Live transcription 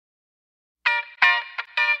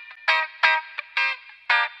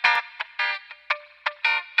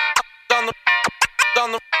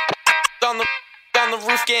on the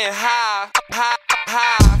roof getting high.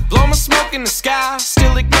 Blow my smoke in the sky,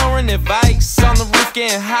 still ignoring advice. On the roof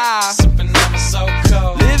getting high, sipping on my so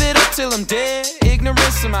cold. Live it up till I'm dead,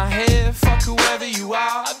 ignorance in my head. Fuck whoever you are,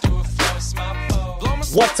 I do it for it's my fault.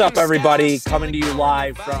 What's up, everybody? Coming to you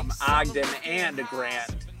live from Ogden and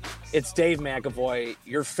Grant. It's Dave McAvoy,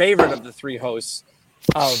 your favorite of the three hosts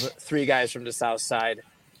of Three Guys from the South Side.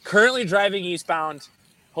 Currently driving eastbound.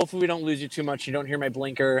 Hopefully we don't lose you too much. You don't hear my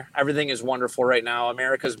blinker. Everything is wonderful right now.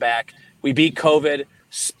 America's back. We beat COVID.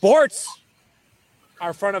 Sports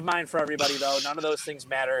are front of mind for everybody, though. None of those things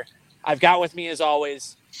matter. I've got with me, as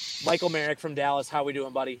always, Michael Merrick from Dallas. How we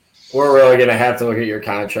doing, buddy? We're really going to have to look at your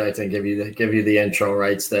contract and give you the intro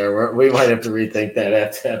rights there. We might have to rethink that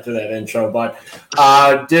after that intro. But,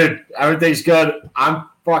 dude, everything's good. I'm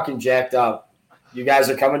fucking jacked up. You guys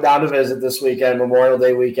are coming down to visit this weekend, Memorial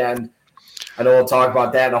Day weekend. I know we'll talk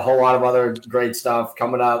about that and a whole lot of other great stuff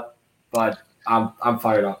coming up, but I'm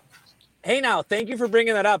fired up. Hey, now, thank you for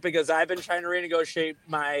bringing that up because I've been trying to renegotiate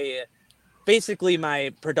my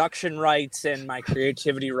production rights and my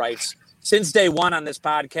creativity rights since day one on this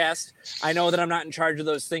podcast. I know that I'm not in charge of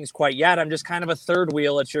those things quite yet. I'm just kind of a third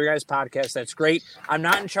wheel. It's your guys' podcast. That's great. I'm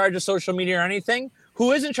not in charge of social media or anything.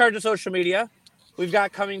 Who is in charge of social media? We've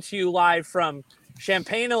got coming to you live from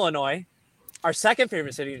Champaign, Illinois. Our second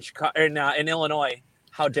favorite city in Illinois.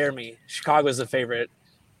 How dare me? Chicago's the favorite.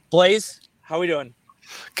 Blaze, how are we doing?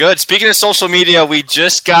 Good. Speaking of social media, we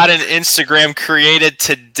just got an Instagram created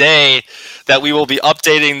today that we will be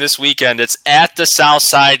updating this weekend. It's at the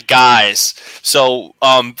Southside Guys. So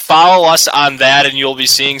follow us on that, and you'll be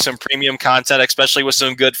seeing some premium content, especially with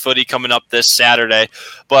some good footy coming up this Saturday.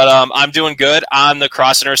 But I'm doing good on the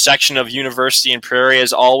cross intersection of University and Prairie,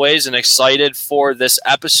 as always, and excited for this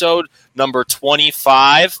episode, number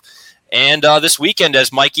 25. And this weekend,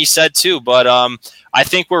 as Mikey said, too. But I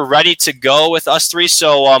think we're ready to go with us three.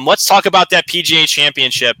 So let's talk about that PGA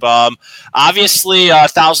Championship. Obviously,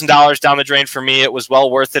 $1,000 down the drain for me. It was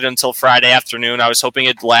well worth it until Friday afternoon. I was hoping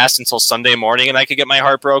it'd last until Sunday morning and I could get my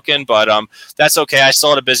heart broken. But that's okay. I still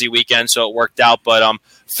had a busy weekend, so it worked out. But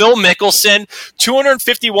Phil Mickelson,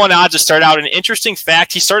 251 odds to start out. An interesting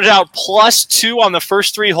fact, he started out +2 on the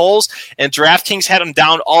first three holes, and DraftKings had him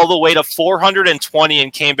down all the way to 420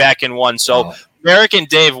 and came back and won. So, Merrick and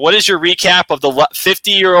Dave, what is your recap of the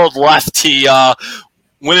 50-year-old lefty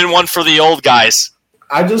winning one for the old guys?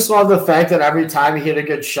 I just love the fact that every time he hit a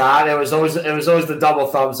good shot, it was always the double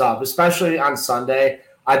thumbs up, especially on Sunday.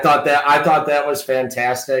 I thought that was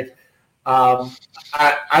fantastic.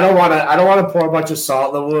 I don't want to pour a bunch of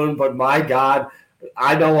salt in the wound, but my God,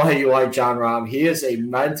 I know why you like Jon Rahm. He is a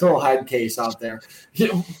mental head case out there.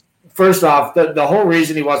 First off, the whole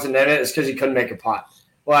reason he wasn't in it is because he couldn't make a putt.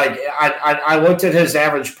 Like I looked at his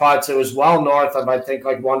average putts; it was well north of, I think,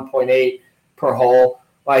 like 1.8 per hole.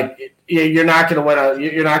 Like you're not going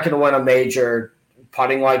to win a major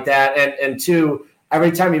putting like that. And two,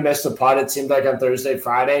 every time he missed a putt, it seemed like on Thursday,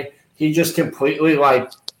 Friday, he just completely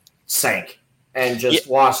sank and just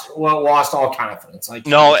lost all confidence. Like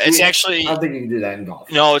no, it's actually I don't think you can do that in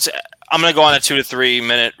golf. No, I'm going to go on a 2 to 3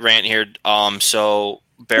 minute rant here. So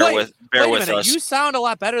bear with us. You sound a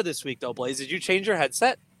lot better this week, though, Blaze. Did you change your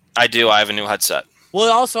headset? I do. I have a new headset.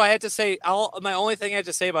 Well, also, I have to say, my only thing I have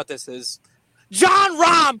to say about this is Jon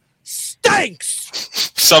Rahm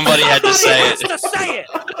stinks. Somebody had to say it.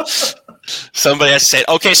 Somebody has to say it.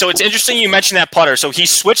 Okay, so it's interesting you mentioned that putter. So he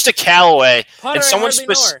switched to Callaway, and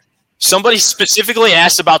somebody specifically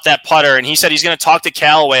asked about that putter, and he said he's going to talk to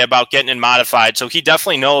Callaway about getting it modified. So he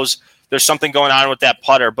definitely knows there's something going on with that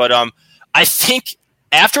putter. But I think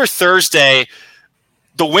after Thursday,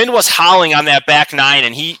 the wind was howling on that back nine,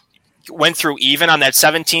 and he went through even on that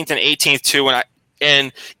 17th and 18th too.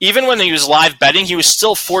 And even when he was live betting, he was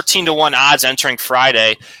still 14-1 odds entering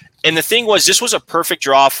Friday. And the thing was, this was a perfect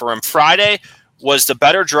draw for him. Friday was the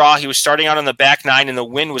better draw. He was starting out on the back nine, and the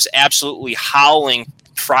wind was absolutely howling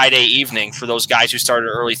Friday evening for those guys who started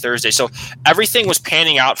early Thursday. So everything was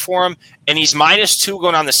panning out for him, and he's -2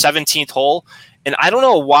 going on the 17th hole. And I don't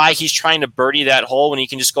know why he's trying to birdie that hole when he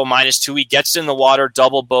can just go -2. He gets in the water,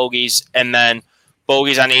 double bogeys, and then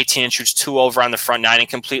bogeys on 18 and shoots 2 over on the front nine and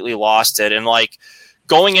completely lost it. And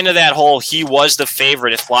going into that hole, he was the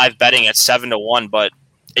favorite if live betting at 7-1, but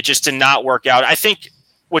it just did not work out. I think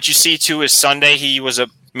what you see too is Sunday, he was a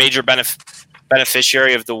major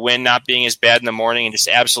beneficiary of the wind not being as bad in the morning and just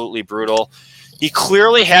absolutely brutal. He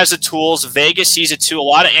clearly has the tools. Vegas sees it too. A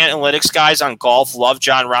lot of analytics guys on golf love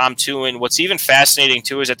Jon Rahm too. And what's even fascinating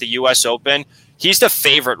too is at the U.S. Open, he's the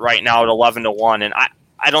favorite right now at 11-1. And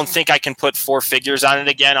I don't think I can put 4 figures on it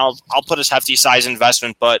again. I'll put his hefty size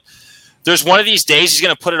investment, but there's one of these days he's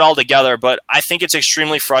going to put it all together, but I think it's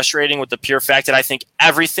extremely frustrating with the pure fact that I think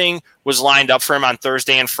everything was lined up for him on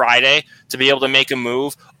Thursday and Friday to be able to make a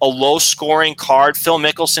move. A low-scoring card. Phil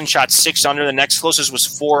Mickelson shot 6 under. The next closest was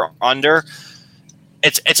 4 under.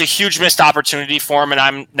 It's a huge missed opportunity for him, and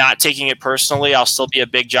I'm not taking it personally. I'll still be a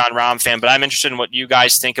big Jon Rahm fan, but I'm interested in what you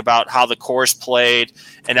guys think about how the course played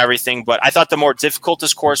and everything. But I thought the more difficult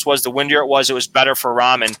this course was, the windier it was better for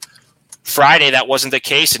Rahm, and Friday, that wasn't the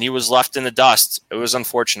case, and he was left in the dust. It was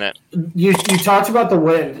unfortunate. You talked about the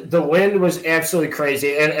wind. The wind was absolutely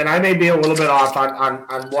crazy, and I may be a little bit off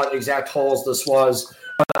on what exact holes this was,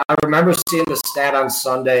 but I remember seeing the stat on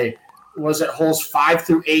Sunday. Was it holes 5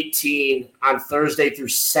 through 18 on Thursday through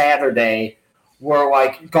Saturday, where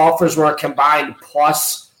like golfers were combined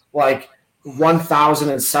plus like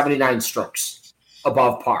 1,079 strokes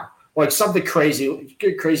above par, like something crazy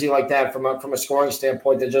like that from a scoring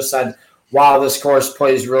standpoint that just said, wow, this course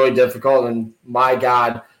plays really difficult, and my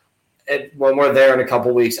God, when we're there in a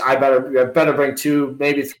couple weeks, I better bring 2,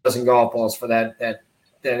 maybe 3 dozen golf balls for that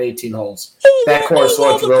 18 holes. That course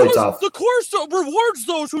looks really tough. The course rewards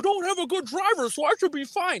those who don't have a good driver, so I should be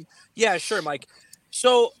fine. Yeah, sure, Mike.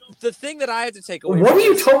 So the thing that I have to take away. What are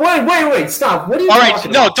you talking? Wait, stop. What are you? All right,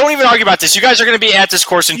 no, don't even argue about this. You guys are going to be at this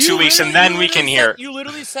course in 2 weeks, and then we can hear. You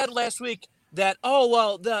literally said last week that,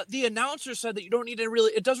 the announcer said that you don't need to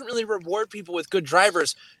really, it doesn't really reward people with good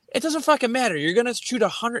drivers. It doesn't fucking matter. You're going to shoot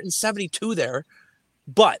 172 there.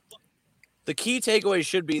 But the key takeaway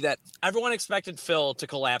should be that everyone expected Phil to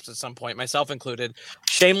collapse at some point, myself included.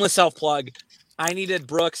 Shameless self-plug. I needed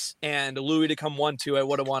Brooks and Louis to come 1-2. I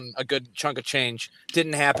would have won a good chunk of change.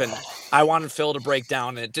 Didn't happen. I wanted Phil to break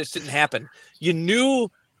down, and it just didn't happen.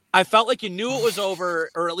 I felt like you knew it was over,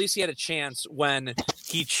 or at least he had a chance when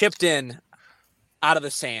he chipped in out of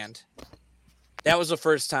the sand. That was the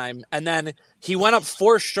first time. And then he went up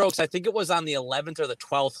 4 strokes. I think it was on the 11th or the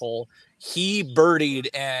 12th hole. He birdied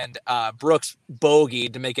and Brooks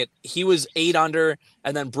bogeyed to make it. He was 8 under,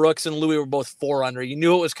 and then Brooks and Louis were both 4 under. You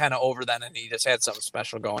knew it was kind of over then, and he just had something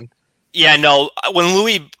special going. Yeah, no. When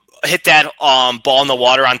Louis hit that ball in the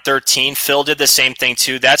water on 13, Phil did the same thing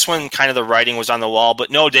too. That's when kind of the writing was on the wall.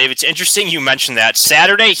 But no, Dave, it's interesting you mentioned that.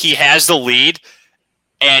 Saturday, he has the lead,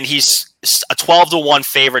 and he's a 12-1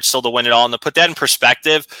 favorite still to win it all. And to put that in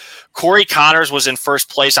perspective, Corey Connors was in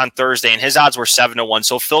first place on Thursday, and his odds were 7-1.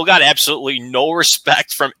 So Phil got absolutely no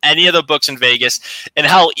respect from any of the books in Vegas. And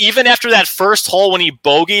hell, even after that first hole when he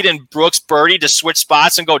bogeyed and Brooks birdied to switch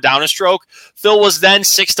spots and go down a stroke, Phil was then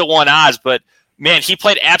 6-1 odds. But man, he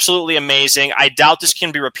played absolutely amazing. I doubt this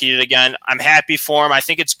can be repeated again. I'm happy for him. I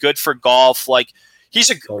think it's good for golf. Like,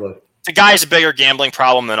 the guy has a bigger gambling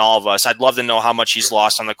problem than all of us. I'd love to know how much he's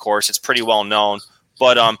lost on the course. It's pretty well known.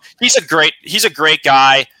 But he's a great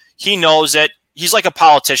guy. He knows it. He's like a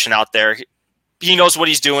politician out there. He knows what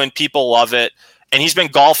he's doing. People love it. And he's been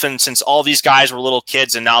golfing since all these guys were little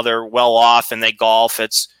kids, and now they're well off and they golf.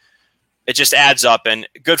 It just adds up, and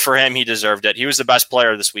good for him. He deserved it. He was the best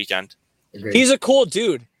player this weekend. Agreed. He's a cool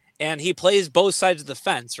dude, and he plays both sides of the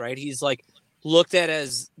fence, right? He's like looked at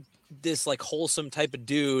as this like wholesome type of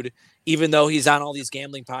dude, even though he's on all these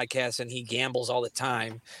gambling podcasts and he gambles all the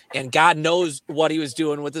time, and God knows what he was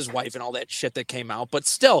doing with his wife and all that shit that came out, but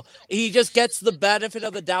still he just gets the benefit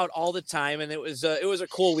of the doubt all the time. And it was a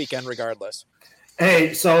cool weekend regardless.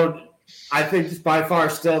 Hey, so I think by far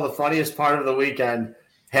still the funniest part of the weekend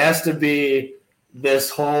has to be this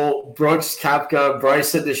whole Brooks Koepka,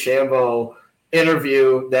 Bryson DeChambeau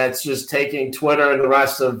interview that's just taking Twitter and the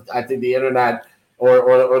rest of, I think, the internet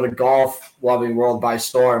or the golf loving world by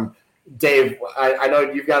storm. Dave, I know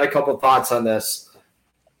you've got a couple thoughts on this,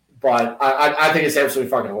 but I think it's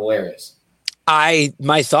absolutely fucking hilarious.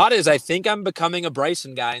 My thought is I think I'm becoming a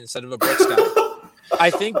Bryson guy instead of a Brooks guy. I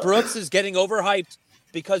think Brooks is getting overhyped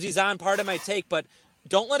because he's on Part of My Take, but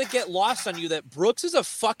don't let it get lost on you that Brooks is a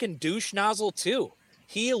fucking douche nozzle too.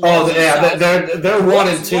 He loves they're 1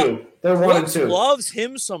 and 2. They're 1 and 2. Loves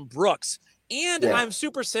him some Brooks. And yeah. I'm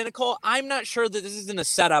super cynical. I'm not sure that this isn't a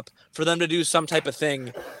setup for them to do some type of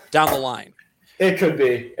thing down the line. It could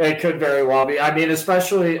be. It could very well be. I mean,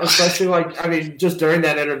 especially just during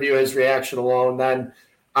that interview, his reaction alone, then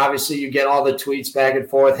obviously you get all the tweets back and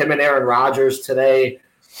forth. Him and Aaron Rodgers today,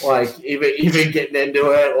 like even getting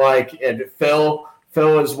into it, like, and Phil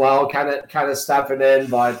as well, kind of stepping in.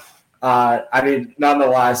 But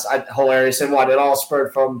nonetheless, hilarious. And it all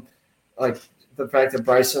spurred from like the fact that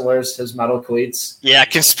Bryson wears his metal cleats. Yeah,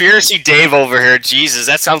 conspiracy Dave over here. Jesus,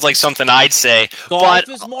 that sounds like something I'd say. Golf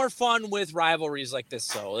is more fun with rivalries like this,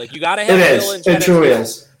 though. Like, you got to have it truly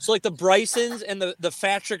is. So, like, the Brysons and the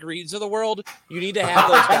Patrick Reeds of the world, you need to have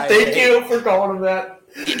those guys. Thank you for calling him that.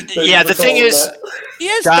 Yeah, the thing is, he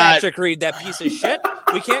is Patrick Reed, that piece of shit.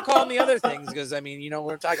 We can't call him the other things because, I mean, you know,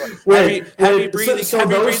 we're talking about heavy breathing. So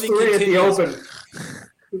those three at the Open.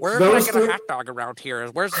 We're making a hot dog around here.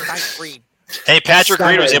 Where's the nice Reed? Hey, Patrick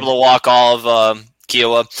Reed was able to walk all of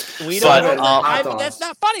Kiowa. We don't. That's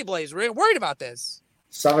not funny, Blaze. We're worried about this.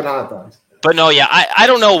 7 hot dogs. But no, yeah, I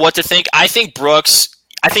don't know what to think. I think Brooks.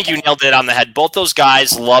 I think you nailed it on the head. Both those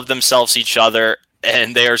guys love themselves, each other,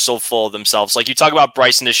 and they are so full of themselves. Like, you talk about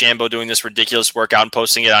Bryson DeChambeau doing this ridiculous workout and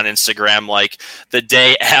posting it on Instagram like the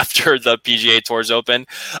day after the PGA Tour's Open.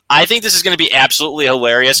 I think this is going to be absolutely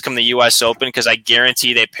hilarious come the U.S. Open because I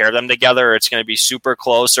guarantee they pair them together or it's going to be super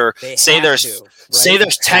close. Or say there's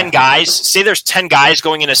 10 guys. Say there's 10 guys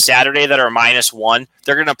going into Saturday that are -1.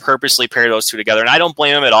 They're going to purposely pair those two together, and I don't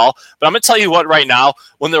blame them at all. But I'm going to tell you what, right now,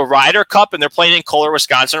 when the Ryder Cup and they're playing in Kohler,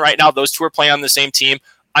 Wisconsin right now, those two are playing on the same team.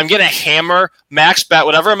 I'm going to hammer, max bet,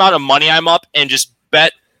 whatever amount of money I'm up, and just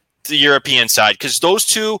bet the European side. Because those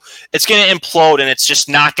two, it's going to implode, and it's just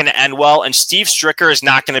not going to end well. And Steve Stricker is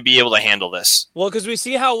not going to be able to handle this. Well, because we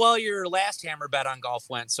see how well your last hammer bet on golf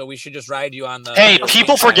went, so we should just ride you on the... Hey,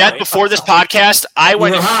 people forget, before this podcast, I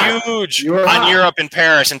went huge on Europe and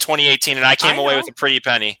Paris in 2018, and I came away with a pretty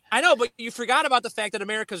penny. I know, but you forgot about the fact that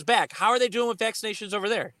America's back. How are they doing with vaccinations over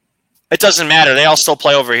there? It doesn't matter. They all still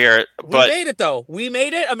play over here. But we made it, though. We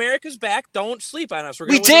made it. America's back. Don't sleep on us.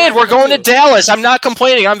 We did. We're going to Dallas. I'm not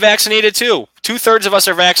complaining. I'm vaccinated, too. 2/3 of us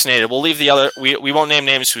are vaccinated. We'll leave the other. We won't name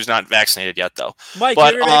names who's not vaccinated yet, though. Mike, you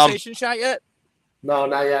have your vaccination shot yet? No,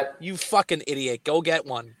 not yet. You fucking idiot. Go get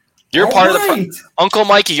one. You're part of the Uncle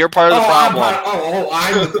Mikey, you're part of the problem.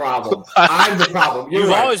 I'm the problem. I'm the problem. You've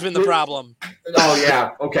always been the problem. Oh,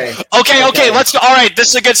 yeah. Okay. Okay. Let's go. All right. This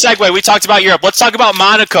is a good segue. We talked about Europe. Let's talk about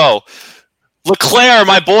Monaco. Leclerc,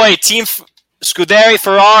 my boy, Team Scuderia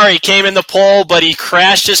Ferrari came in the pole, but he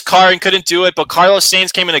crashed his car and couldn't do it. But Carlos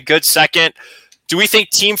Sainz came in a good second. Do we think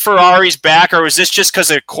Team Ferrari's back, or is this just because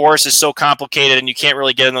the course is so complicated and you can't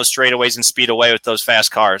really get in those straightaways and speed away with those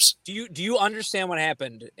fast cars? Do you understand what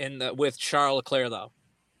happened with Charles Leclerc, though?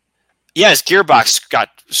 Yeah, his gearbox got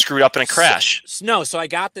screwed up in a crash. So I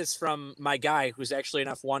got this from my guy, who's actually an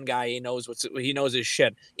F1 guy. He knows his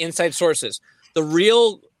shit. Inside sources. The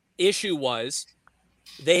real issue was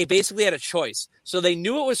they basically had a choice. So they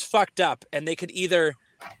knew it was fucked up, and they could either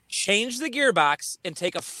change the gearbox and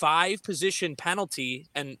take a 5-position penalty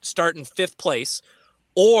and start in 5th place,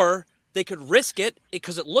 or they could risk it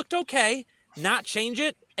because it looked okay, not change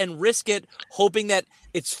it and risk it, hoping that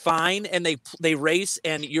it's fine and they race,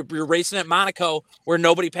 and you're racing at Monaco where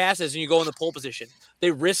nobody passes and you go in the pole position.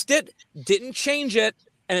 They risked it, didn't change it,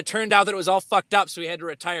 and it turned out that it was all fucked up, so he had to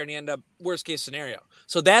retire, and he ended up worst case scenario.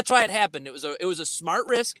 So that's why it happened. It was a smart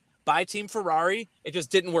risk by Team Ferrari. It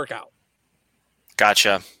just didn't work out.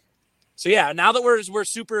 Gotcha. So yeah, now that we're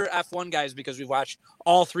super F1 guys because we've watched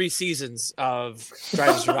all 3 seasons of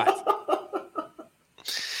Drive to Survive.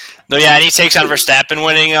 No, yeah, any takes on Verstappen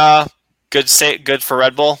winning? Good for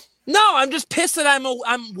Red Bull. No, I'm just pissed that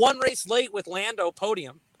I'm one race late with Lando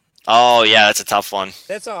podium. Oh yeah, that's a tough one.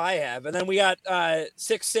 That's all I have, and then we got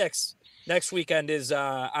 6-6 next weekend is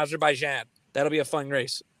Azerbaijan. That'll be a fun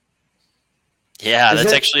race. Yeah,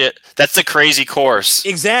 that's a crazy course.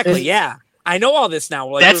 Exactly. Yeah. I know all this now.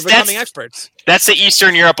 We're becoming experts. That's the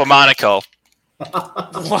Eastern Europe of Monaco.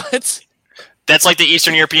 What? That's like the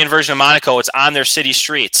Eastern European version of Monaco. It's on their city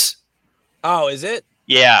streets. Oh, is it?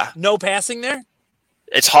 Yeah. No passing there?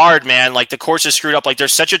 It's hard, man. Like, the course is screwed up. Like,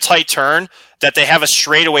 there's such a tight turn that they have a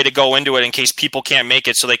straightaway to go into it in case people can't make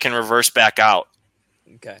it so they can reverse back out.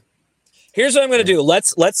 Okay. Here's what I'm going to do.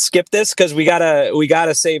 Let's skip this because we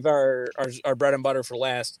gotta save our bread and butter for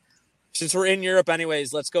last. Since we're in Europe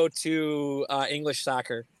anyways, let's go to English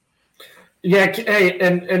soccer. Yeah. Hey,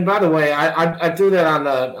 and by the way, I threw that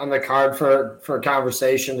on the card for a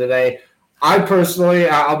conversation today. I personally,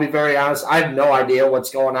 I'll be very honest, I have no idea what's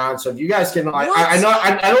going on. So if you guys can, I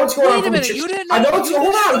know what's going on. Wait a minute, you didn't know? I know what's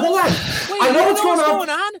hold on. Wait, I know what's going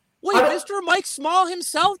on. Wait, Mr. Mike Small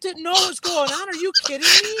himself didn't know what was going on? Are you kidding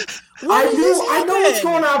me? I know what's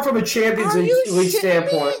going on from a Champions League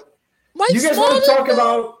standpoint. You guys want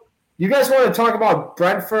to talk about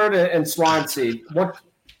Brentford and Swansea? What?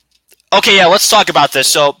 Okay, yeah, let's talk about this.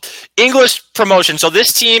 So, English promotion. So,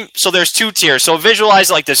 this team, there's 2 tiers. So, visualize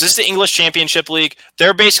it like this. This is the English Championship League.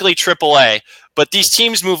 They're basically AAA, but these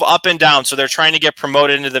teams move up and down, so they're trying to get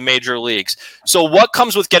promoted into the major leagues. So, what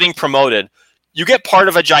comes with getting promoted? you get part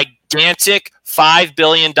of a gigantic $5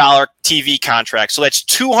 billion TV contract. So that's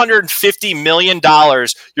 $250 million.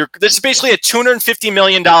 This is basically a $250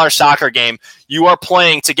 million soccer game you are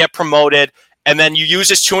playing to get promoted. And then you use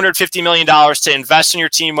this $250 million to invest in your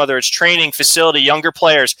team, whether it's training, facility, younger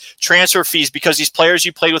players, transfer fees, because these players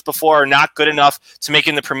you played with before are not good enough to make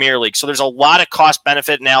in the Premier League. So there's a lot of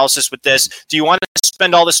cost-benefit analysis with this. Do you want to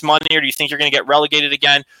spend all this money, or do you think you're going to get relegated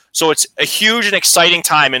again? So it's a huge and exciting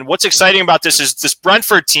time. And what's exciting about this is this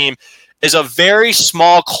Brentford team is a very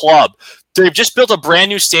small club. They've just built a brand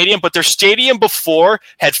new stadium, but their stadium before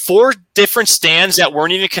had 4 different stands that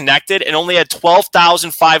weren't even connected and only had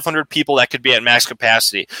 12,500 people that could be at max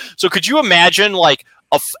capacity. So could you imagine like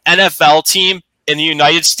a NFL team in the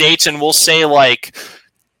United States, and we'll say like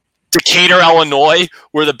Decatur, Illinois,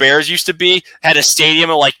 where the Bears used to be, had a stadium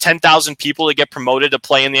of like 10,000 people to get promoted to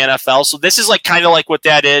play in the NFL. So this is like kind of like what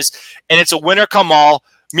that is, and it's a winner come all.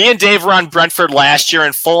 Me and Dave were on Brentford last year,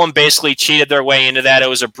 and Fulham basically cheated their way into that. It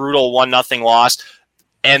was a brutal 1-0 loss,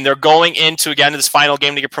 and they're going into again this final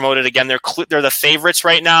game to get promoted again. They're the favorites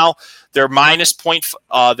right now. They're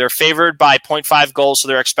they're favored by 0.5 goals, so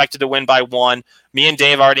they're expected to win by 1. Me and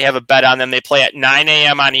Dave already have a bet on them. They play at 9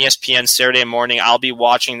 a.m. on ESPN Saturday morning. I'll be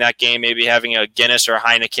watching that game, maybe having a Guinness or a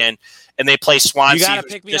Heineken, and they play Swansea.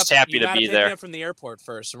 Just happy to be there. You got to pick me up from the airport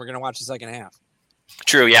first, and we're going to watch the second half.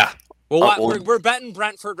 True, yeah. Well, we're betting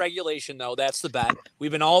Brentford regulation, though. That's the bet.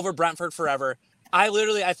 We've been all over Brentford forever. I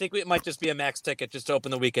think it might just be a max ticket just to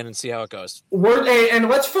open the weekend and see how it goes. And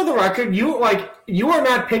let's, for the record, you are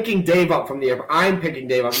not picking Dave up from the airport. I'm picking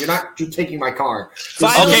Dave up. You're not taking my car.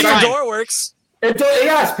 Passenger door works.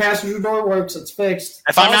 Yes, passenger door works. It's fixed.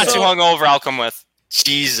 If I'm not too hungover, I'll come with.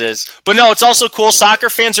 Jesus. But no, it's also cool. Soccer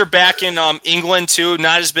fans are back in England too.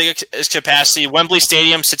 Not as big as capacity. Wembley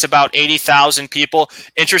Stadium sits about 80,000 people.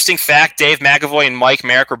 Interesting fact, Dave McAvoy and Mike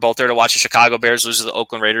Merrick were both there to watch the Chicago Bears lose to the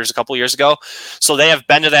Oakland Raiders a couple years ago. So they have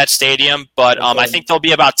been to that stadium, but I think there'll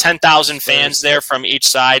be about 10,000 fans there from each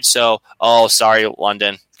side. So, sorry,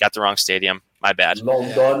 London. Got the wrong stadium. My bad.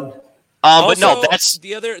 London. But no, that's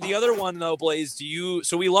the other one though, Blaze.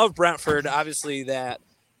 So we love Brentford, obviously that.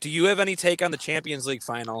 Do you have any take on the Champions League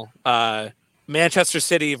final? Manchester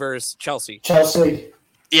City versus Chelsea. Chelsea.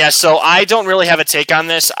 Yeah, so I don't really have a take on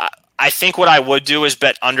this. I think what I would do is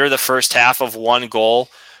bet under the first half of 1 goal.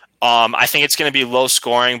 I think it's going to be low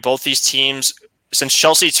scoring. Both these teams, since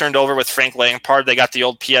Chelsea turned over with Frank Lampard, they got the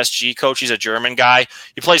old PSG coach. He's a German guy.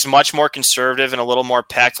 He plays much more conservative and a little more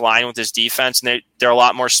packed line with his defense, and they're a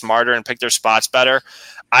lot more smarter and pick their spots better.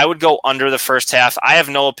 I would go under the first half. I have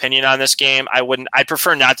no opinion on this game. I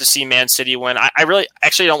prefer not to see Man City win. I really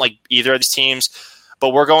actually don't like either of these teams,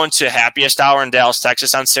 but we're going to Happiest Hour in Dallas,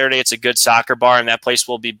 Texas on Saturday. It's a good soccer bar, and that place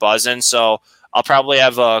will be buzzing. So I'll probably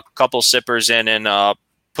have a couple sippers in and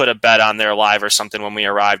put a bet on there live or something when we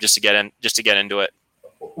arrive just to get into it.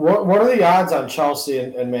 What are the odds on Chelsea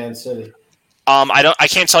and Man City? I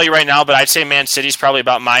can't tell you right now, but I'd say Man City's probably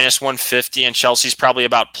about -150 and Chelsea's probably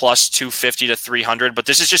about +250 to 300. But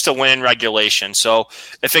this is just a win in regulation. So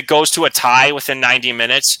if it goes to a tie within 90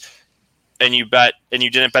 minutes and you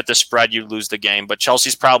didn't bet the spread, you lose the game. But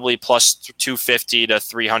Chelsea's probably +250 to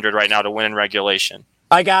 300 right now to win in regulation.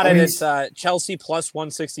 I got it. It's Chelsea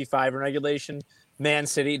 +165 in regulation. Man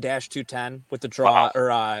City -210 with the draw.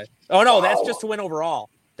 That's just to win overall.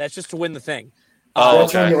 That's just to win the thing.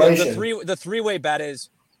 Okay. The three-way bet is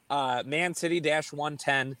Man City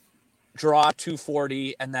 -110, draw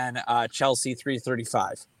 240, and then Chelsea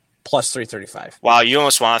 335 +335. Wow, you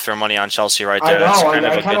almost want to throw money on Chelsea right there. That's kind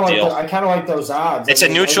of a good deal. I kind of like those odds. It's a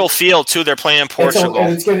neutral field too. They're playing in Portugal.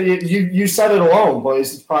 You said it alone,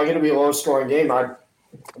 boys. It's probably going to be a low-scoring game.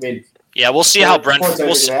 Yeah, we'll see how Brentford.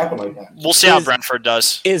 We'll see how Brentford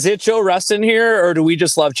does. Is it Joe Rustin here, or do we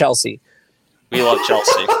just love Chelsea? We love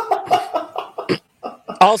Chelsea.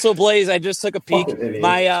 Also, Blaze, I just took a peek.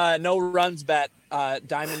 My no runs bet,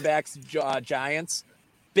 Diamondbacks Giants,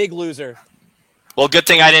 big loser. Well, good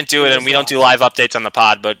thing I didn't do it, and we don't do live updates on the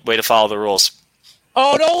pod. But way to follow the rules.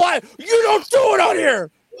 Oh no! Why you don't do it on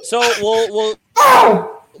here? So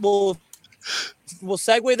we'll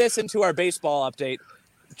segue this into our baseball update,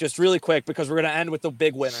 just really quick because we're going to end with the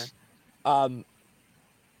big winner.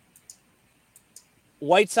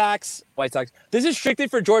 White Sox. This is strictly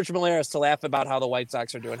for George Millares to laugh about how the White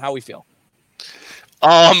Sox are doing. How we feel?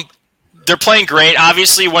 They're playing great.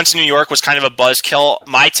 Obviously, once New York was kind of a buzzkill.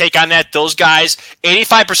 My take on that, those guys,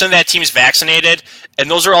 85% of that team is vaccinated, and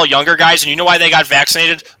those are all younger guys. And you know why they got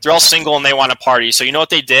vaccinated? They're all single and they want to party. So you know what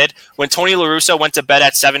they did? When Tony La Russa went to bed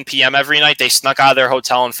at 7 p.m. every night, they snuck out of their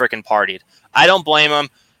hotel and freaking partied. I don't blame them.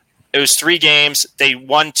 It was 3 games. They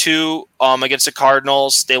won 2 against the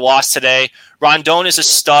Cardinals. They lost today. Rondon is a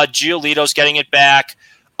stud. Giolito's getting it back.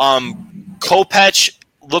 Kopech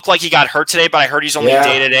looked like he got hurt today, but I heard he's only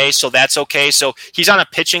day-to-day, so that's okay. So he's on a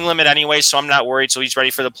pitching limit anyway, so I'm not worried. So he's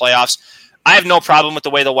ready for the playoffs. I have no problem with the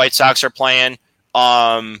way the White Sox are playing.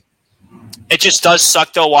 It just does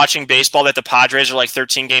suck, though, watching baseball that the Padres are like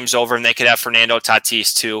 13 games over and they could have Fernando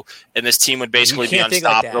Tatis, too, and this team would basically be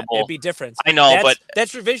unstoppable. Like It'd be different. I know, but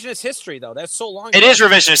that's revisionist history, though. That's so long. It is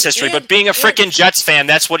revisionist history, but being a freaking Jets fan,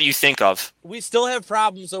 that's what you think of. We still have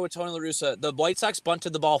problems, though, with Tony La Russa. The White Sox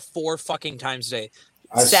bunted the ball 4 fucking times today.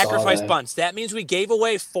 Sacrifice bunts. That means we gave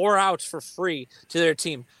away 4 outs for free to their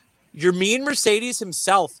team. Yermin Mercedes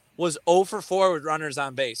himself was 0 for 4 with runners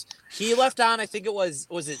on base. He left on, I think it was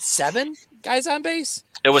it 7 guys on base?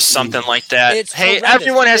 It was something like that. It's hey, horrendous.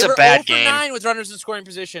 Everyone has a bad 0 for game. 9 with runners in scoring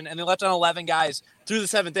position, and they left on 11 guys through the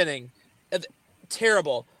 7th inning.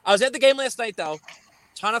 Terrible. I was at the game last night, though.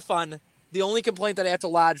 Ton of fun. The only complaint that I have to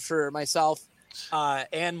lodge for myself,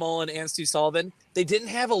 Ann Mullen and Stu Sullivan, they didn't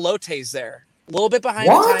have elotes there. A little bit behind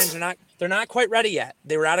the times. They're not quite ready yet.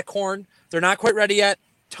 They were out of corn. They're not quite ready yet.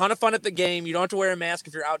 Ton of fun at the game. You don't have to wear a mask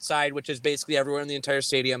if you're outside, which is basically everywhere in the entire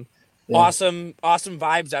stadium. Yeah. Awesome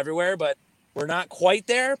vibes everywhere, but we're not quite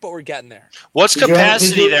there, but we're getting there. What's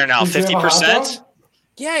capacity there now? 50%?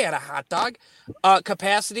 Yeah, I had a hot dog.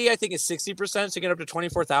 Capacity, I think, is 60%, so you get up to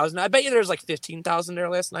 24,000. I bet you there's like 15,000 there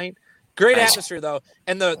last night. Great atmosphere, though.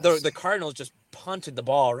 And the Cardinals just punted the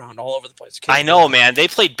ball around all over the place. I know, man. They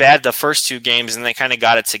played bad the first 2 games, and they kind of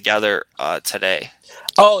got it together today.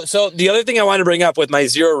 Oh, so the other thing I wanted to bring up with my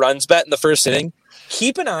 0 runs bet in the first inning,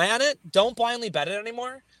 keep an eye on it. Don't blindly bet it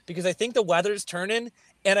anymore because I think the weather's turning,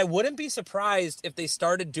 and I wouldn't be surprised if they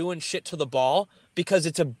started doing shit to the ball because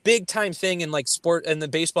it's a big-time thing in like sport and the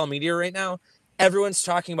baseball media right now. Everyone's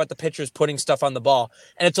talking about the pitchers putting stuff on the ball,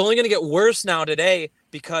 and it's only going to get worse now today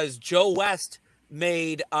because Joe West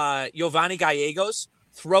made Giovanni Gallegos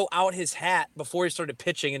throw out his hat before he started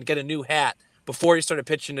pitching and get a new hat before he started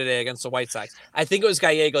pitching today against the White Sox. I think it was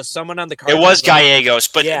Gallegos, someone on the Cardinals. It was Gallegos,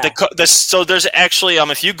 but yeah. So there's actually,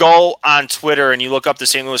 if you go on Twitter and you look up the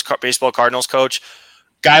St. Louis baseball Cardinals coach,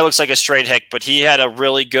 guy looks like a straight hick, but he had a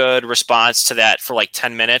really good response to that for like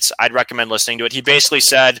 10 minutes. I'd recommend listening to it. He basically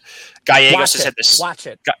said Gallegos has had this. Watch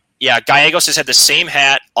it. Yeah, Gallegos has had the same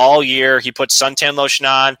hat all year. He puts suntan lotion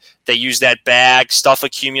on. They use that bag. Stuff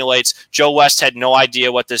accumulates. Joe West had no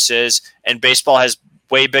idea what this is, and baseball has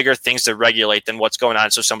way bigger things to regulate than what's going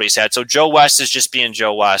on. So somebody's had. So Joe West is just being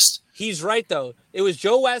Joe West. He's right, though. It was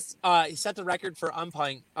Joe West. He set the record for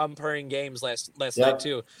umpiring games last night,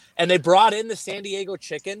 too. And they brought in the San Diego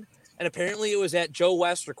Chicken, and apparently it was at Joe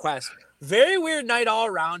West's request. Very weird night all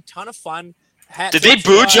around. Ton of fun. Did they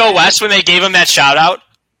boo Joe West when they gave him that shout-out?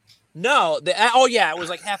 No. It was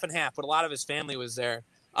like half and half, but a lot of his family was there.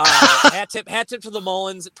 Hat tip to the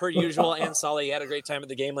Mullins, per usual, and Sully. Had a great time at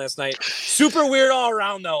the game last night. Super weird all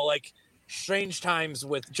around, though. Like, strange times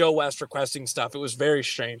with Joe West requesting stuff. It was very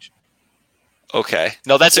strange. Okay.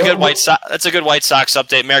 No, that's a good White Sox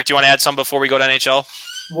update. Merrick, do you want to add some before we go to NHL?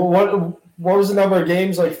 Well, what was the number of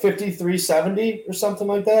games? Like 53-70 or something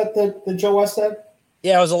like that Joe West had?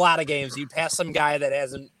 Yeah, it was a lot of games. You passed some guy that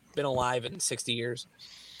hasn't been alive in 60 years.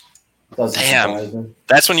 Damn.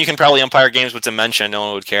 That's when you can probably umpire games with dementia. No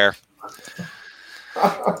one would care.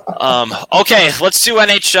 Okay, let's do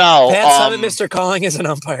NHL. Pat Summitt, Mr. Calling is an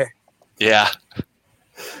umpire. Yeah.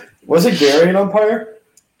 Was it Gary an umpire?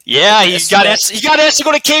 Yeah, he got asked to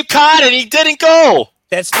go to Cape Cod, and he didn't go.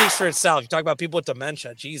 That speaks for itself. You talk about people with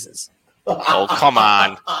dementia. Jesus. Oh, come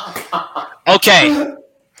on. Okay.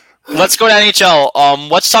 Let's go to NHL.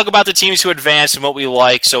 Let's talk about the teams who advanced and what we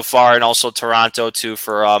like so far, and also Toronto, too,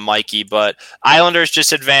 for Mikey. But Islanders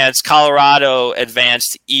just advanced. Colorado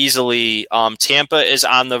advanced easily. Tampa is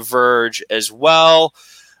on the verge as well.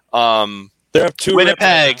 They're up 2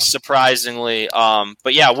 Winnipeg, surprisingly.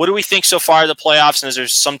 But, yeah, what do we think so far of the playoffs? And is there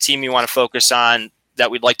some team you want to focus on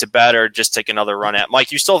that we'd like to bet or just take another run at?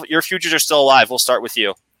 Mike, your futures are still alive. We'll start with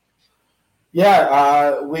you.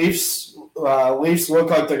 Yeah, Leafs look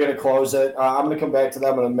like they're going to close it. I'm going to come back to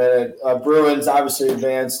them in a minute. Bruins obviously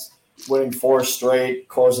advanced, winning 4 straight,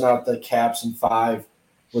 closing out the Caps in 5,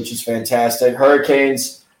 which is fantastic.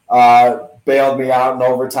 Hurricanes bailed me out in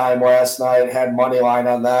overtime last night. Had money line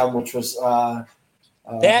on them, which was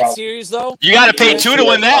that series though. You got to pay 2 to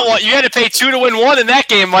win that one. You had to pay 2 to win 1 in that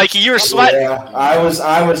game, Mikey. You were sweating. Yeah, I was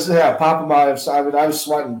popping my. I was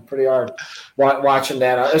sweating pretty hard watching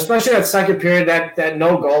that, especially that second period. That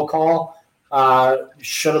no goal call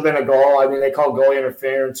should have been a goal. I mean, they called goalie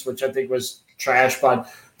interference, which I think was trash.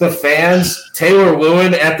 But the fans, Taylor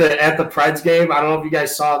Lewin at the Preds game. I don't know if you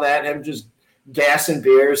guys saw that. Him just gassing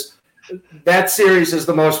beers. That series is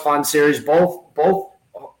the most fun series. Both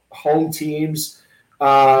home teams,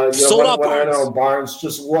 sold out Barns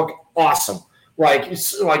just look awesome. Like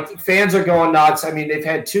fans are going nuts. I mean, they've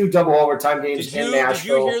had 2 double overtime games in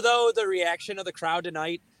Nashville. Did you hear though the reaction of the crowd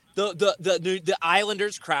tonight? The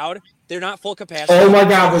Islanders crowd, they're not full capacity. Oh my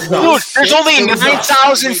God, dude! There's only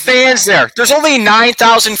 9,000 fans there. There's only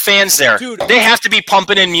 9,000 fans there. Dude, they have to be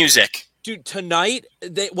pumping in music. Dude, tonight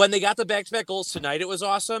when they got the back-to-back goals tonight, it was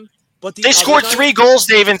awesome. But they scored 3 goals,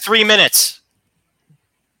 Dave, in 3 minutes.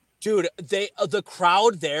 Dude, the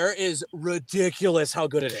crowd there is ridiculous. How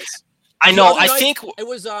good it is. I know. I think it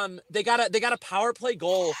was they got a power play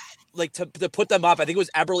goal like to put them up. I think it was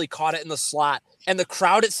Eberle caught it in the slot, and the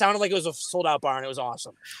crowd, it sounded like it was a sold out barn. It was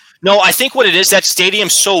awesome. No, I think what it is, that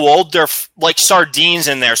stadium's so old, they're like sardines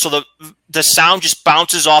in there, so the sound just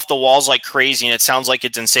bounces off the walls like crazy, and it sounds like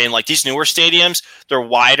it's insane. Like these newer stadiums, they're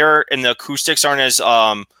wider, and the acoustics aren't as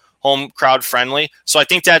home crowd friendly. So I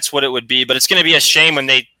think that's what it would be. But it's going to be a shame when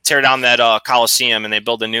they tear down that Coliseum and they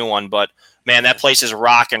build a new one. But man, that place is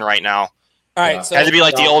rocking right now. All right, so it had to be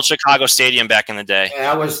like the old Chicago Stadium back in the day.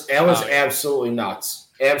 That was absolutely nuts,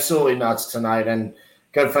 absolutely nuts tonight, and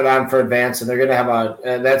good for them for advancing. They're going to have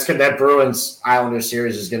that Bruins Islanders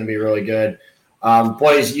series is going to be really good.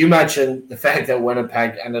 Boys, you mentioned the fact that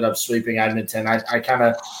Winnipeg ended up sweeping Edmonton. I think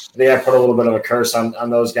I put a little bit of a curse on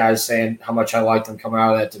those guys saying how much I liked them coming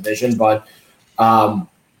out of that division, but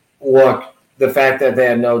look, the fact that they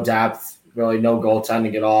had no depth. Really, no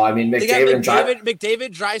goaltending at all. I mean, McDavid,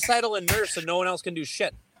 Draisaitl, and Nurse, and no one else can do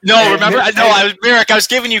shit. No, remember? Merrick, I was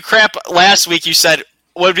giving you crap last week. You said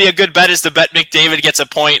what would be a good bet is to bet McDavid gets a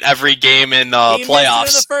point every game in playoffs. He missed it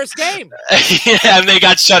in the first game. Yeah, and they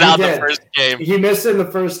got shut out the first game. He missed it in the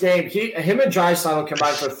first game. Him and Draisaitl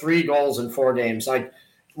combined for 3 goals in 4 games. Like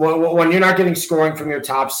when you're not getting scoring from your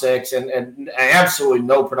top 6 and absolutely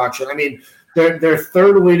no production. I mean, they're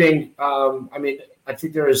third leading. I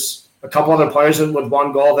think there's a couple other players with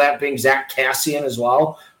 1 goal, that being Zach Kassian as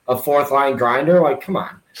well, a 4th-line grinder. Like, come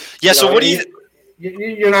on. Yeah. So what do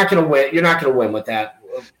you're not going to win. You're not going to win with that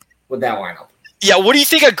lineup. Yeah. What do you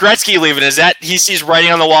think of Gretzky leaving? Is that he sees writing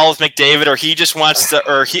on the wall with McDavid, or he just wants to,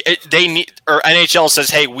 or NHL says,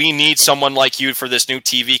 hey, we need someone like you for this new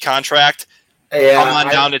TV contract. Yeah, come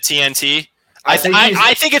on down to TNT. I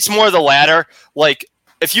think it's more the latter. Like,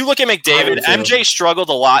 if you look at McDavid, MJ struggled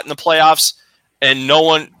a lot in the playoffs, and no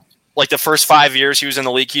one. Like the first 5 years he was in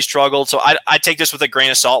the league, he struggled. So I take this with a grain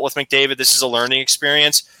of salt with McDavid. This is a learning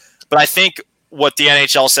experience. But I think what the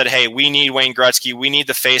NHL said, hey, we need Wayne Gretzky. We need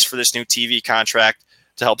the face for this new TV contract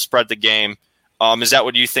to help spread the game. Is that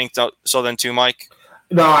what you think so then too, Mike?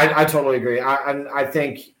 No, I totally agree. I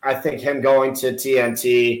think him going to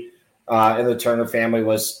TNT in the Turner family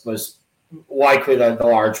was likely the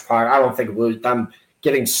large part. I don't think them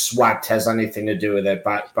getting swept has anything to do with it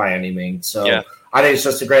by any means. So yeah. I think it's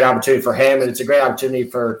just a great opportunity for him, and it's a great opportunity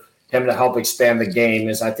for him to help expand the game.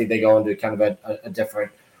 As I think they go into kind of a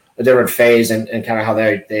different phase and kind of how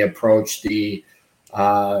they approach the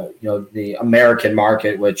the American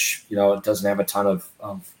market, which it doesn't have a ton of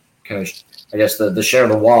kind of, I guess, the share of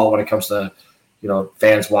the wall when it comes to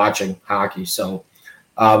fans watching hockey. So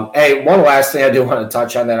hey, one last thing I do want to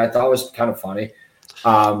touch on that I thought was kind of funny.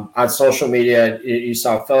 On social media, you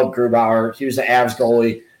saw Philip Grubauer. He was the Avs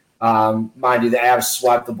goalie. Mind you, the Avs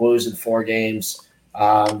swept the Blues in 4 games.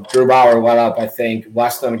 Grubauer went up, I think,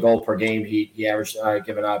 less than a goal per game he averaged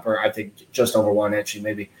giving up, or I think just over 1, actually,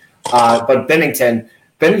 maybe. But Binnington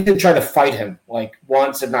tried to fight him like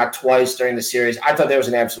once, if not twice, during the series. I thought that was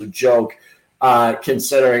an absolute joke,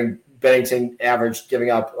 considering Binnington averaged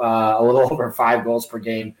giving up a little over 5 goals per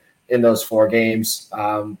game in those 4 games.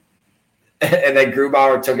 And then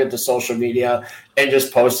Grubauer took it to social media and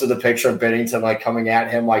just posted the picture of Binnington like coming at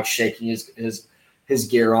him, like shaking his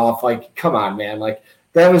gear off. Like, come on, man! Like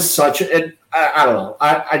that was such. I don't know.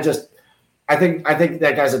 I think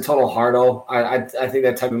that guy's a total hardo. I think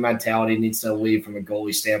that type of mentality needs to leave from a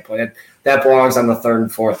goalie standpoint. That belongs on the 3rd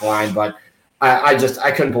and 4th line. But I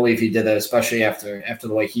couldn't believe he did that, especially after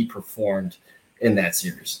the way he performed in that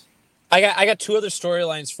series. I got 2 other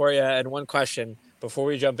storylines for you and 1 question before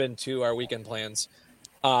we jump into our weekend plans.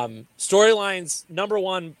 Storylines, number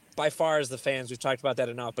 1 by far is the fans. We've talked about that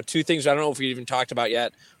enough. But 2 things I don't know if we even talked about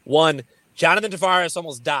yet. 1, Jonathan Tavares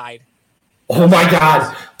almost died. Oh my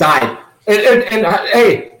God, died. And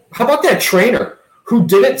hey, how about that trainer who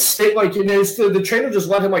didn't stay like the trainer just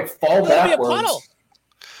let him like fall backwards? Be a puddle.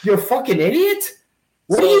 You're a fucking idiot.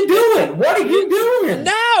 What are you doing? What are you doing?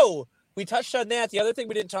 No, we touched on that. The other thing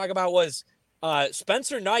we didn't talk about was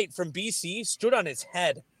Spencer Knight from BC stood on his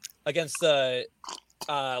head against the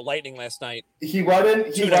Lightning last night. He went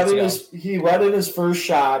in his first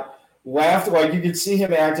shot, laughed, like you could see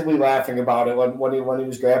him actively laughing about it when he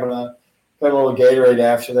was grabbing a little Gatorade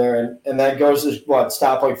after there, and then goes to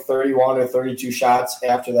stop like 31 or 32 shots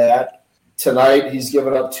after that. Tonight he's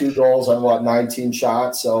given up 2 goals on 19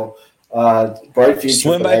 shots, so bright future.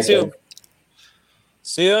 Swim by 2.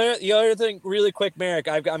 So the other thing, really quick, Merrick,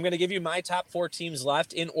 I'm going to give you my top 4 teams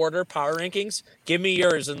left in order, power rankings. Give me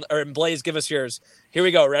yours, and Blaze, give us yours. Here we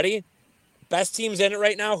go. Ready? Best teams in it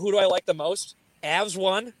right now. Who do I like the most? Avs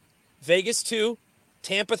 1, Vegas 2,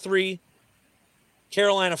 Tampa 3,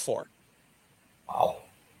 Carolina 4. Wow.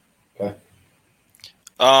 Okay.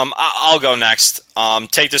 I'll go next.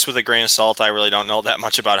 Take this with a grain of salt. I really don't know that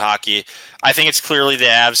much about hockey. I think it's clearly the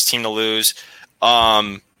Avs team to lose.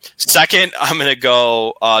 Second, I'm going to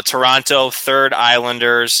go Toronto, third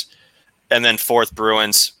Islanders, and then fourth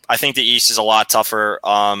Bruins. I think the East is a lot tougher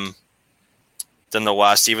than the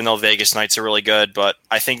West, even though Vegas Knights are really good. But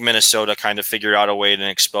I think Minnesota kind of figured out a way to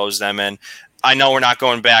expose them. And I know we're not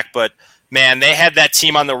going back, but, man, they had that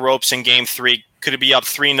team on the ropes in Game 3. Could it be up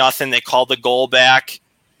 3-0? They called the goal back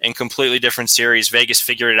in completely different series. Vegas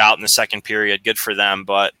figured it out in the second period. Good for them.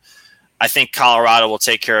 But I think Colorado will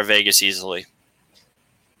take care of Vegas easily.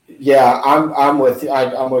 Yeah, I'm with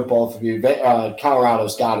I'm with both of you.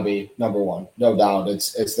 Colorado's got to be number 1, no doubt.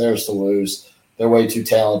 It's theirs to lose. They're way too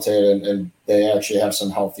talented, and they actually have some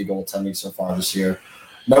healthy goaltending so far this year.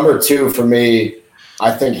 Number 2 for me,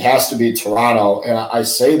 I think has to be Toronto, and I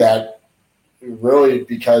say that really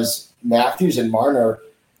because Matthews and Marner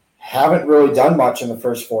haven't really done much in the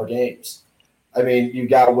first 4 games. I mean, you've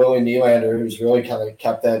got Willie Nylander, who's really kind of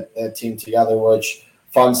kept that team together, which –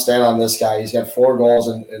 fun stat on this guy. He's got 4 goals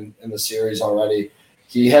in the series already.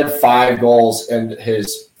 He had 5 goals in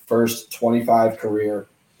his first 25 career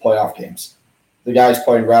playoff games. The guy's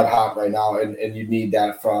playing red hot right now, and you need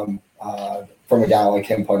that from a guy like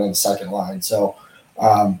him playing on the second line. So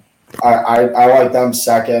I like them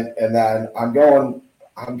second, and then I'm going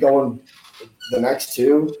the next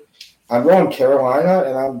 2. I'm going Carolina,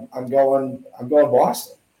 and I'm going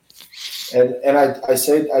Boston. And I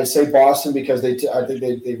say Boston because I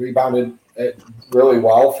think they rebounded really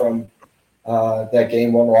well from that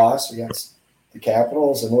Game 1 loss against the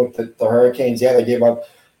Capitals, and looked at the Hurricanes. Yeah, they gave up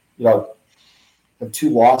 2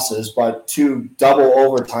 losses, but 2 double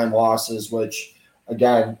overtime losses, which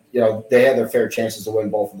again they had their fair chances to win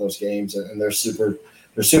both of those games, and they're super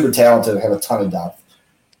talented and have a ton of depth.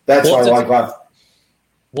 That's why I like left.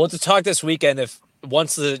 We'll have to talk this weekend if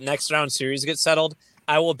once the next round series gets settled.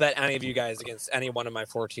 I will bet any of you guys against any one of my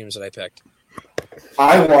 4 teams that I picked.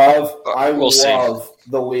 I love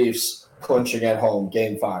the Leafs clinching at home,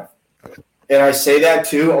 Game 5, and I say that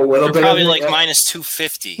too. A little bit probably like minus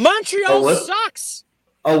 250. Montreal sucks.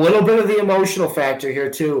 A little bit of the emotional factor here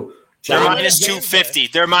too. They're minus 250.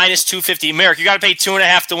 They're minus 250. Merrick, you got to pay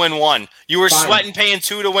 2.5 to win 1. You were sweating paying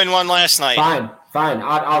 2 to win 1 last night. Fine.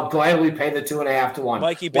 I'll gladly pay the 2.5 to 1.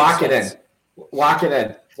 Mikey, Lock it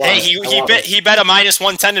in. Hey, he bet a minus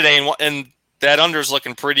 110 today, and that under's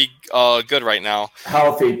looking pretty good right now.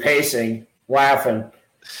 Healthy, pacing, laughing.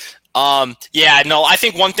 I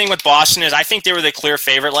think one thing with Boston is I think they were the clear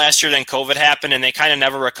favorite last year. Then COVID happened, and they kind of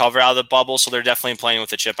never recovered out of the bubble, so they're definitely playing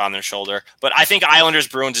with a chip on their shoulder. But I think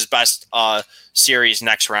Islanders-Bruins is best series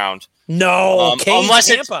next round. No, Canes,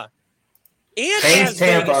 Tampa. Canes,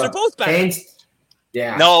 Tampa. They're both better.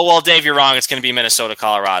 Yeah. No, well, Dave, you're wrong. It's going to be Minnesota,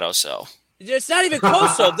 Colorado, so. It's not even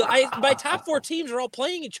close, though. My top 4 teams are all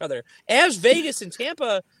playing each other. As Vegas and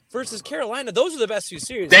Tampa versus Carolina, those are the best 2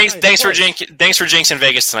 series. Thanks for jinxing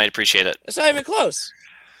Vegas tonight. Appreciate it. It's not even close.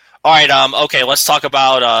 All right. Okay. Let's talk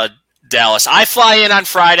about Dallas. I fly in on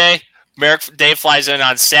Friday. Dave flies in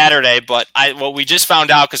on Saturday. But what we just found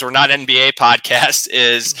out, because we're not an NBA podcast,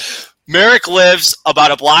 is Merrick lives about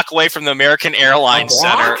a block away from the American Airlines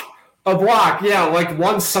Center. A block, yeah, like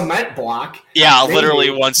one cement block. Yeah, maybe. Literally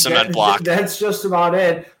one cement block. That's just about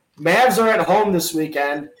it. Mavs are at home this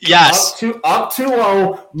weekend. Yes. Up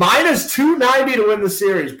 2-0, minus 290 to win the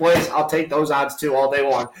series. Boys, I'll take those odds too all day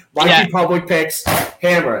long. Mikey Public picks,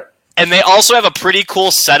 hammer it. And they also have a pretty cool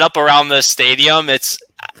setup around the stadium. It'd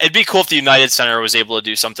be cool if the United Center was able to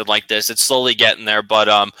do something like this. It's slowly getting there,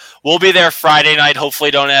 but we'll be there Friday night. Hopefully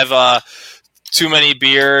don't have too many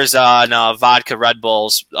beers on vodka Red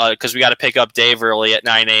Bulls because we got to pick up Dave early at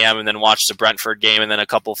 9 a.m. and then watch the Brentford game and then a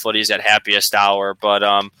couple footies at happiest hour. But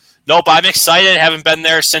nope, I'm excited. Haven't been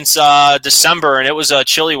there since December, and it was a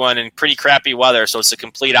chilly one and pretty crappy weather, so it's the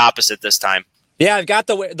complete opposite this time. Yeah, I've got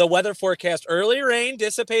the weather forecast. Early rain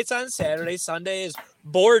dissipates on Saturday. Sunday is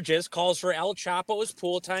Borges calls for El Chapo's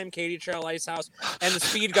pool time, Katy Trail Ice House, and the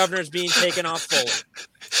speed governor is being taken off fully.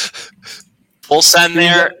 We'll send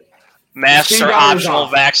there. Masks are optional,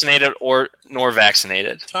 vaccinated or nor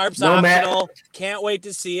vaccinated. Tarps optional. Can't wait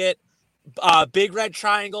to see it. Big red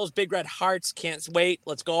triangles, big red hearts. Can't wait.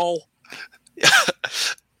 Let's go.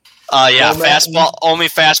 Fastball only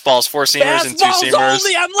fastballs, 4-seamers and 2-seamers.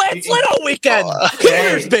 Only on Lance Little weekend.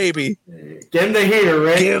 Heaters, baby. Give him the heater,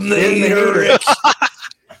 Rick. Give him the heater, Rick.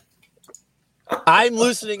 I'm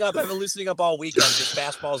loosening up. I've been loosening up all weekend. Just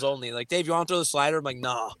fastballs only. Like, Dave, you want to throw the slider? I'm like,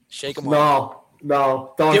 nah. Shake them off.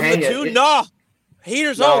 No. Don't give hang him the it. two? No.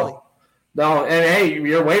 Heaters only. No, and hey,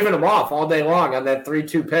 you're waving them off all day long on that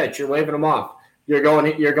 3-2 pitch. You're waving them off. You're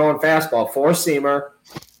going fastball, 4-seamer,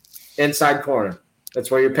 inside corner. That's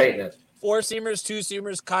where you're painting it. 4-seamers,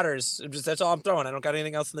 2-seamers, cutters. That's all I'm throwing. I don't got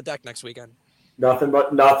anything else in the deck next weekend. Nothing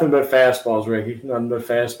but fastballs, Ricky. Nothing but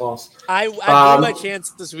fastballs. I blew my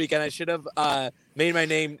chance this weekend. I should have made my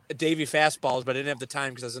name Davey Fastballs, but I didn't have the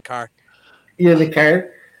time because I was in the car. You in the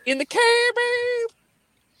car? In the car, babe.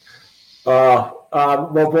 Well,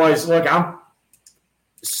 boys, look, I'm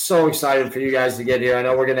so excited for you guys to get here. I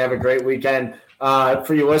know we're gonna have a great weekend.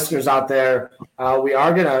 For you listeners out there, we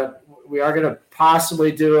are gonna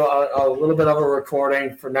possibly do a little bit of a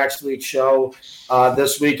recording for next week's show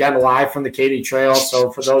this weekend live from the Katy Trail.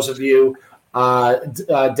 So for those of you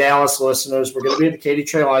Dallas listeners, we're going to be at the Katy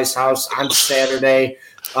Trail Ice House on Saturday.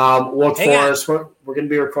 Look for us. We're going to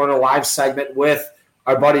be recording a live segment with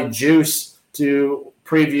our buddy Juice to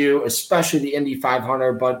preview, especially the Indy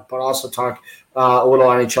 500, but also talk a little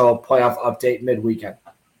NHL playoff update mid-weekend.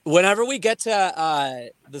 Whenever we get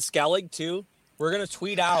to the Skellig too, we're going to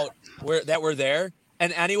tweet out that we're there,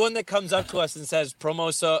 and anyone that comes up to us and says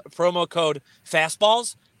promo code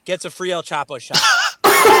Fastballs gets a free El Chapo shot.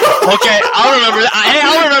 Okay, I'll remember that. Hey,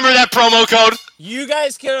 I'll remember that promo code. You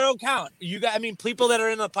guys don't count. People that are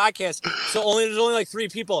in the podcast. So there's only like 3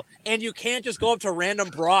 people, and you can't just go up to random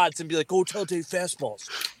broads and be like, "Go tell Dave Fastballs."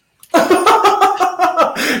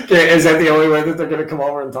 Okay, is that the only way that they're going to come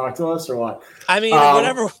over and talk to us, or what? I mean,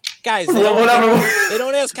 whatever, guys. They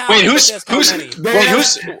don't ask how. Wait, who's?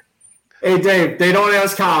 Hey, Dave. They don't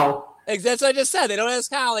ask how. That's what I just said. They don't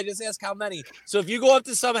ask how. They just ask how many. So if you go up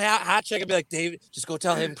to some hot chick and be like, Dave, just go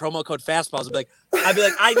tell him promo code Fastballs. I'd be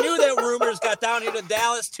like, I knew that rumors got down here to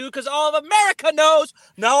Dallas too, because all of America knows.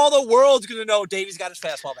 Now all the world's gonna know Davey's got his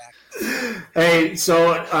fastball back. Hey,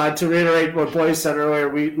 so to reiterate what Boy said earlier,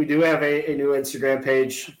 we do have a new Instagram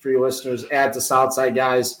page for you listeners at the Southside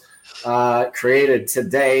Guys, created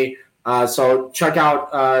today. So check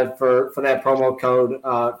out for that promo code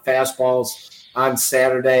Fastballs on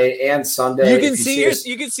Saturday and Sunday.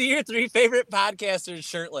 You can see your 3 favorite podcasters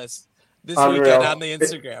shirtless this weekend on the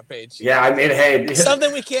Instagram page. Yeah, I mean, hey,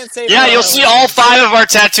 something we can't say. Yeah, you'll see all 5 of our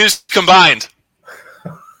tattoos combined.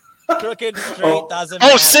 Crooked, straight, doesn't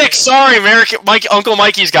matter. 6. Sorry, Uncle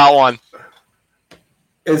Mikey's got one.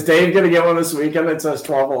 Is Dave gonna get one this weekend that says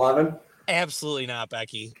 12-11? Absolutely not,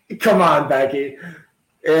 Becky. Come on, Becky.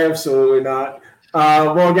 Absolutely not.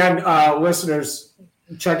 Well, again, listeners,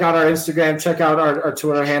 check out our Instagram. Check out our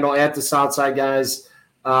Twitter handle at the Southside Guys.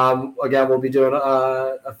 Again, we'll be doing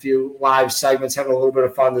a few live segments, having a little bit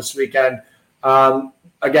of fun this weekend.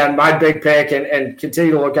 Again, my big pick, and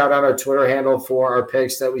continue to look out on our Twitter handle for our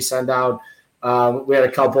picks that we send out. We had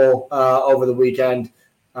a couple over the weekend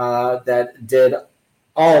that did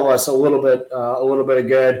all of us a little bit of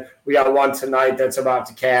good. We got one tonight that's about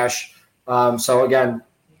to cash. So again,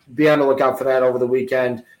 be on the lookout for that over the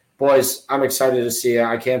weekend. Boys, I'm excited to see you.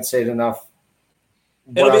 I can't say it enough.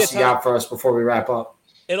 What else you got for us before we wrap up?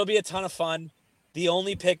 It'll be a ton of fun. The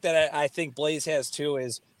only pick that I think Blaze has too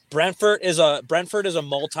is Brentford is a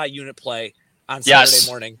multi-unit play on Saturday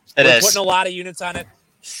morning. We're putting a lot of units on it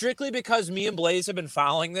strictly because me and Blaze have been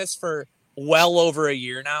following this for well over a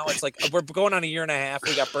year now. It's like we're going on a year and a half.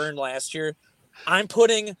 We got burned last year. I'm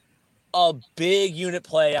putting a big unit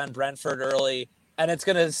play on Brentford early, and it's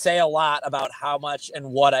going to say a lot about how much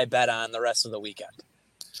and what I bet on the rest of the weekend.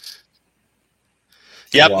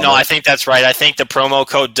 Yep, no, I think that's right. I think the promo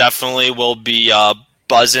code definitely will be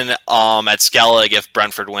buzzing at Skellig if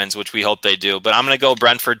Brentford wins, which we hope they do. But I'm going to go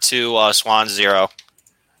Brentford 2, Swans 0.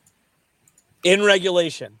 In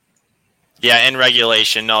regulation. Yeah, in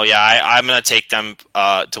regulation. No, yeah, I'm going to take them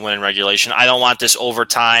to win in regulation. I don't want this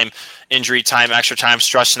overtime, injury time, extra time,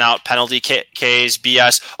 stressing out, penalty Ks,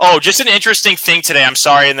 BS. Oh, just an interesting thing today. I'm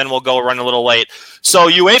sorry, and then we'll go run a little late. So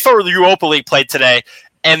UEFA Europa League played today,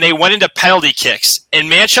 and they went into penalty kicks. And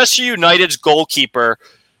Manchester United's goalkeeper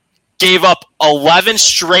gave up 11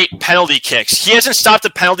 straight penalty kicks. He hasn't stopped a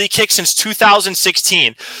penalty kick since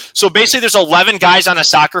 2016. So basically there's 11 guys on a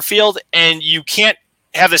soccer field, and you can't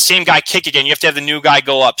have the same guy kick again. You have to have the new guy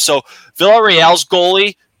go up. So Villarreal's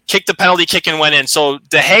goalie kicked the penalty kick and went in. So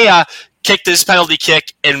De Gea kicked this penalty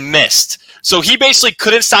kick and missed. So he basically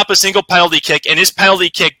couldn't stop a single penalty kick, and his penalty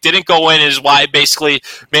kick didn't go in, is why basically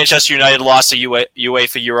Manchester United lost the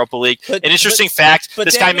UEFA Europa League. An interesting fact,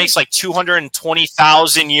 this guy makes like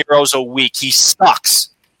 220,000 euros a week. He sucks.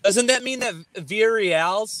 Doesn't that mean that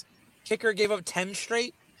Villarreal's kicker gave up 10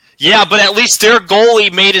 straight? Yeah, but at least their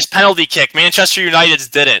goalie made his penalty kick. Manchester United's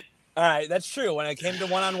didn't. All right, that's true. When it came to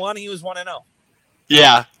one-on-one, he was 1-0.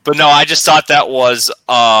 Yeah, but no, I just thought that was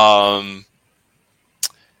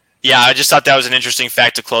I just thought that was an interesting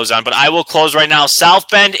fact to close on. But I will close right now. South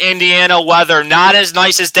Bend, Indiana weather, not as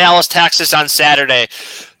nice as Dallas, Texas on Saturday.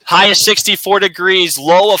 High of 64 degrees,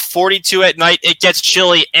 low of 42 at night. It gets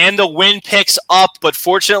chilly, and the wind picks up, but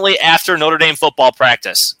fortunately after Notre Dame football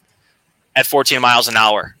practice at 14 miles an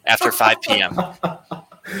hour after 5 p.m.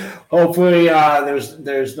 Hopefully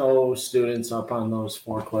there's no students up on those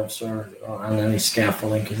forklifts or on any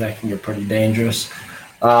scaffolding, because that can get pretty dangerous.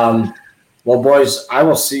 Well, boys, I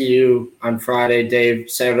will see you on Friday. Dave,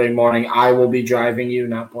 Saturday morning, I will be driving you,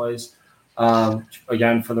 not boys.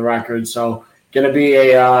 Again, for the record. So gonna be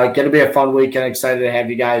a fun weekend. Excited to have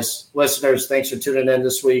you guys, listeners. Thanks for tuning in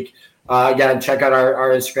this week. Again, check out our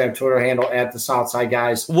Instagram, Twitter handle at the Southside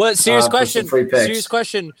Guys. What serious question? Serious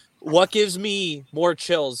question. What gives me more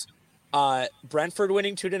chills? Brentford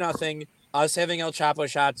winning 2-0, us having El Chapo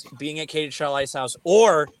shots, being at Katie Charles Ice House,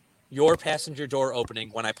 or your passenger door opening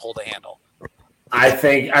when I pull the handle. I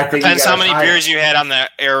think depends how many beers you had on the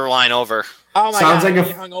airline over. Oh my God! I'm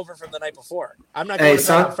hungover from the night before. I'm not going to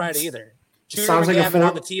bed on Friday either. Tudor McGavin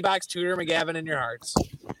on the tee box. Tudor McGavin in your hearts.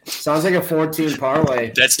 Sounds like a 14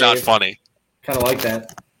 parlay. That's Dave. Not funny. Kind of like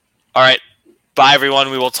that. All right. Bye,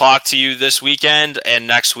 everyone. We will talk to you this weekend and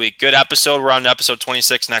next week. Good episode. We're on episode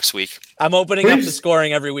 26 next week. I'm opening up the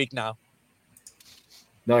scoring every week now.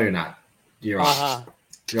 No, you're not. You're off.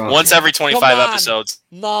 Once every 25 episodes.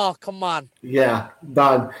 No, come on. Yeah,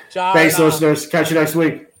 done. Thanks, listeners. Catch you next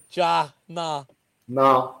week. No. No.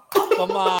 Come on.